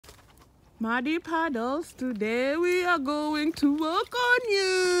Muddy paddles, today we are going to work on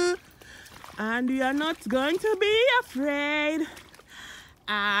you. And we are not going to be afraid.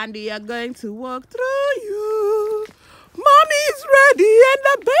 And we are going to walk through you. Mommy's ready and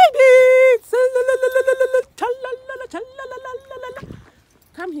the baby.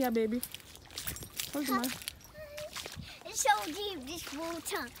 Come here, baby. Hold on. It's so deep, this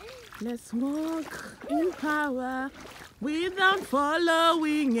water. Let's walk in power without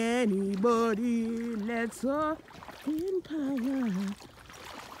following anybody. Let's walk in power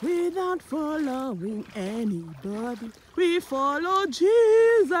without following anybody. We follow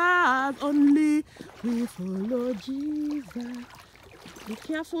Jesus only. We follow Jesus. Be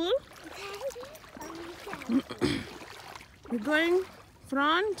careful. We're going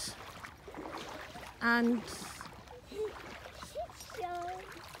front and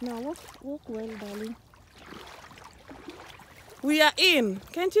now walk well, darling. We are in.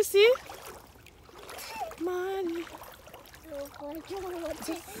 Can't you see? Mommy.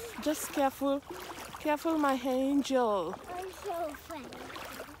 Just careful. Careful, my angel. I'm so afraid.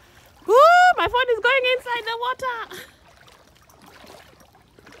 Ooh, my phone is going inside the water.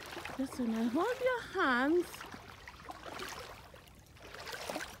 Listen, I hold your hands.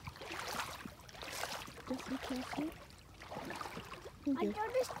 Just be careful. Okay.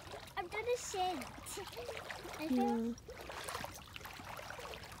 I've done a scent. Yeah.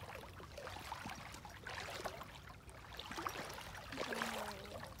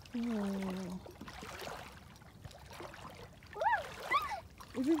 Oh.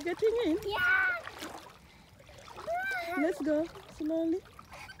 Is it getting in? Yeah. Let's go slowly.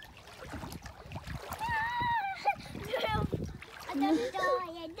 I'm gonna die.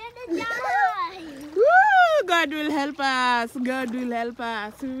 Woo! God will help us. God will help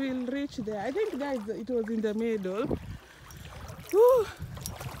us. We will reach there. I think, guys, it was in the middle. Woo.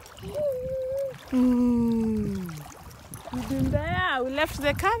 We've been there. We left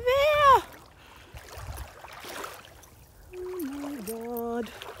the car there. Oh my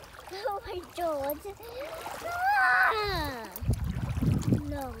God. Oh my God.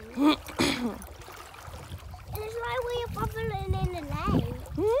 No. It's like we are bubbling in the lake,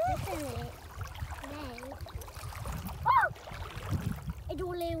 isn't it? No. Oh! It's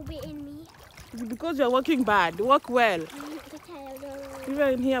all a little bit in me. It's because you're walking bad. Walk well. Even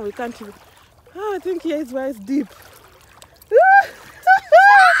in here, we can't even. Oh, I think here is where it's deep.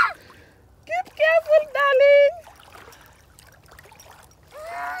 Keep careful,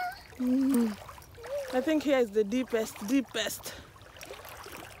 darling. I think here is the deepest. It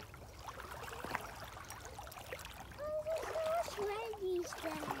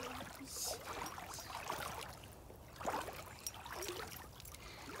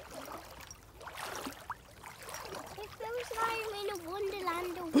feels like I'm in a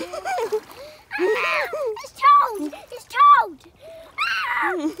wonderland of water. It's cold! It's cold!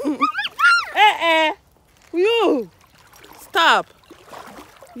 You! Stop!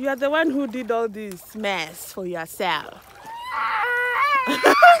 You are the one who did all this mess for yourself.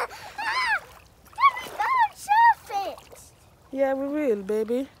 Yeah, we will,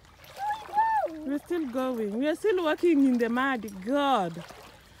 baby. We're still going. We are still walking in the mud. God.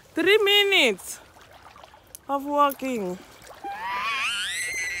 3 minutes of walking.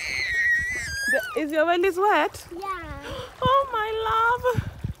 Is your belly wet? Yeah. Oh, my love.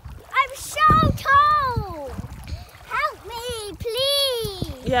 I'm so cold. Help me,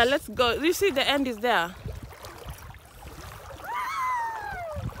 please. Yeah, let's go. You see the end is there.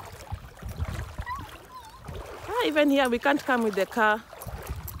 Even here, we can't come with the car.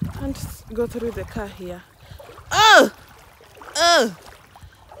 Can't go through the car here. Oh! Oh!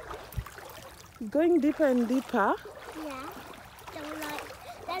 Going deeper and deeper. Yeah. So like,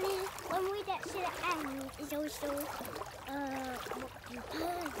 when we get to the end, it's also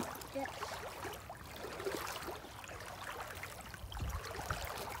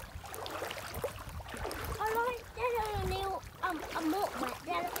not wet,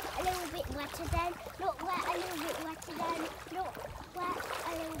 then a little bit wetter, then not wet, a little bit wetter, then not wet,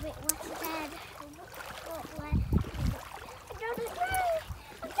 a little bit wetter, then not wet. I'm gonna do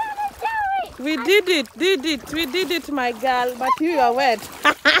it! We did it, my girl, but you are wet.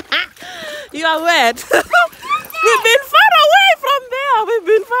 You are wet. We've been far away from there. We've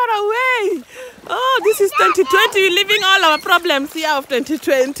been far away. Oh, this is 2020. We're leaving all our problems here of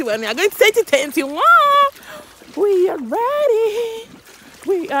 2020 when we are going to 2021. We are ready.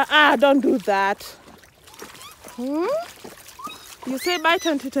 We are, don't do that. You say bye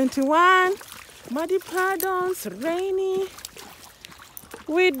 2021. Muddy paddles, rainy.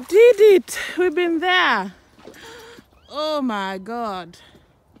 We did it. We've been there. Oh my God.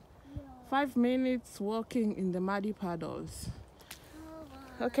 5 minutes walking in the muddy puddles. Oh,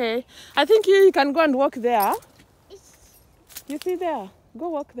 wow. Okay, I think you can go and walk there. You see there? Go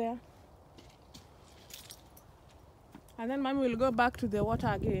walk there. And then Mommy will go back to the water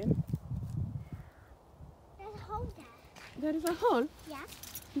again. There's a hole there. There is a hole? Yeah.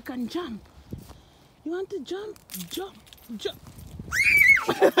 You can jump. You want to jump? Jump, jump.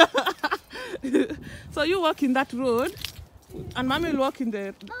 So you walk in that road, and Mommy will walk in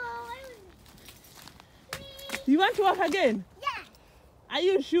the... Oh, You want to walk again? yeah. Are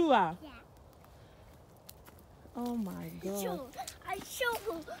you sure? Yeah. Oh my God. Sure. I'm sure.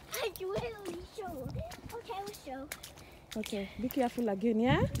 I'm really sure. Okay, we'll show. Okay, be careful again,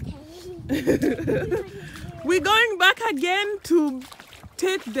 yeah? Okay. We're going back again to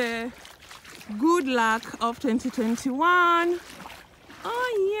take the good luck of 2021.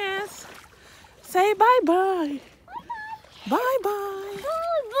 Oh yes. Say bye-bye. Bye-bye.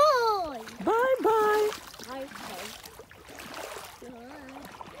 Oh, boy. Bye-bye. Okay.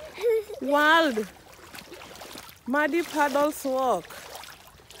 Wild muddy puddles walk.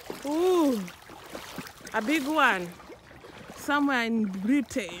 Ooh, a big one. Somewhere in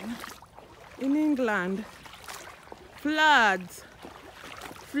Britain, in England. Floods,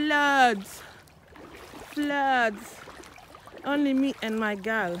 floods, floods. Only me and my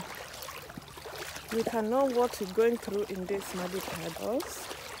girl. We can know what we're going through in these muddy puddles.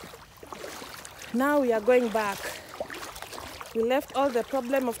 Now we are going back. We left all the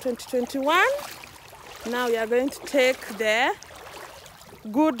problem of 2021. Now we are going to take the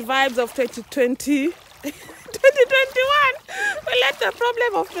good vibes of 2020. 2021. We left the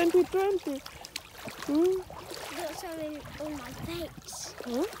problem of 2020. I got something on my face.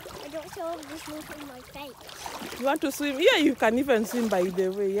 Hmm? I got some of this milk on my face. You want to swim? Yeah, you can even swim by the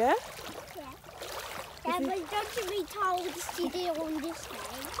way, yeah? Yeah. Yeah, but don't you be told to sit there on this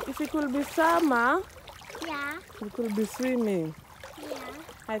side? If it will be summer, Yeah. we could be swimming. Yeah.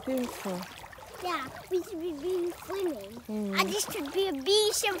 I think so. Yeah. We should be swimming. Hmm. And this should be a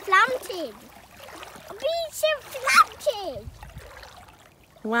beach and fountain. A beach and fountain.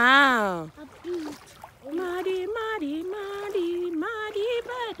 Wow. A beach. Muddy, muddy, muddy, muddy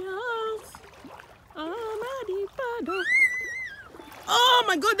puddles. Oh, muddy puddles. Oh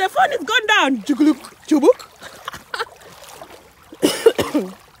my God, the phone is gone down. Chuguluk, chubuk.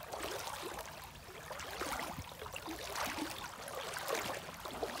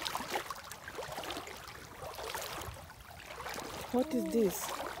 What is this?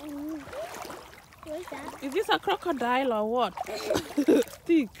 What is that? Is this a crocodile or what?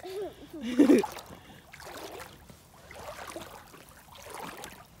 Stick.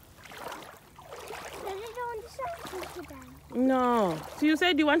 No. So you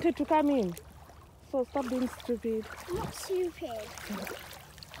said you wanted to come in. So stop being stupid. I'm not stupid.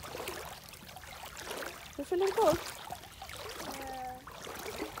 You feeling cold?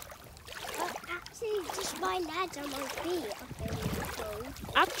 Actually, just my legs and my feet are feeling cold.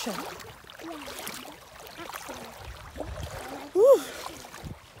 Action. Yeah. Actually. Whew.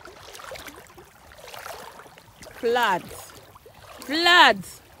 Floods.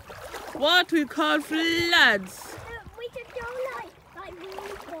 Floods. What we call floods. We just go like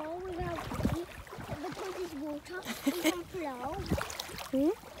really fall without feet because there's water. We can flow.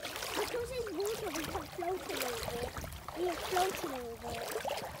 Hmm? Because there's water, we can float a little bit. We can float a little bit.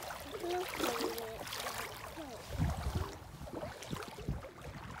 Float a little bit.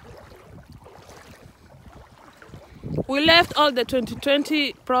 We left all the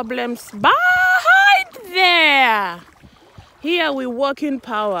 2020 problems behind there. Here we walk in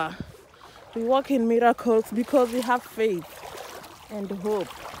power. We walk in miracles because we have faith and hope.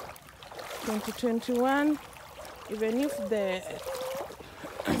 2021, even if the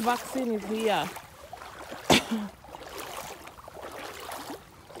vaccine is here. A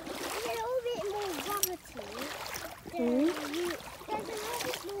little bit more gravity. There's a little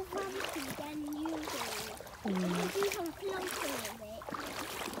bit more gravity than usual. Because you can float a little bit.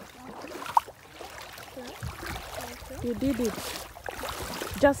 You did it.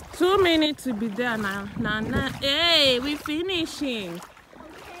 Just 2 minutes to be there now. Hey, we're finishing.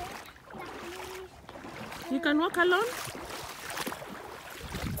 Okay. You can walk alone?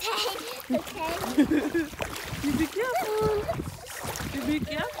 Okay. You be careful. You be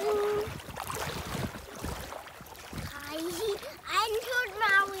careful. I'm good,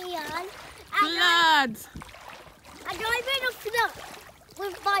 Marianne. Floods. I'm driving a float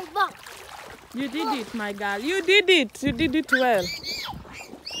with my mom. You did it, my girl. You did it. You did it well.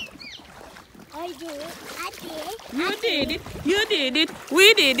 I did. You did it. You did it.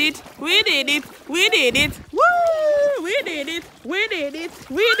 We did it. We did it. We did it. Woo! We We did it. We did it.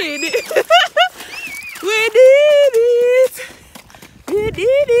 We did it. We did it. We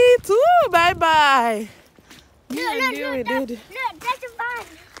did it. Ooh, bye bye. Look, We did it. look, there's a van.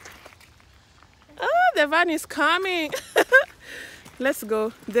 Oh, the van is coming. Let's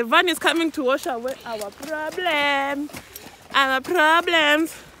go. The van is coming to wash away our problem. Our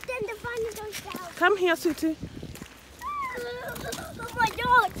problems. Then the van goes down. Come here, sweetie. Oh my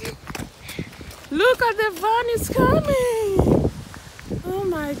God. Look at the van is coming. Oh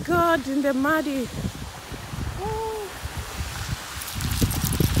my God, in the muddy. Oh.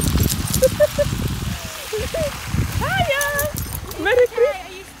 Hiya. Merry Christmas.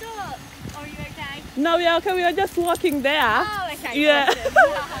 Are you stuck? Or are you okay? No, we are okay. We are just walking there. Oh, okay. Yeah.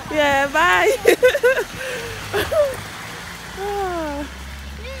 Yeah, bye. Oh.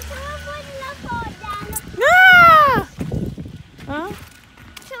 Look, someone put a fall down. Ah! Huh?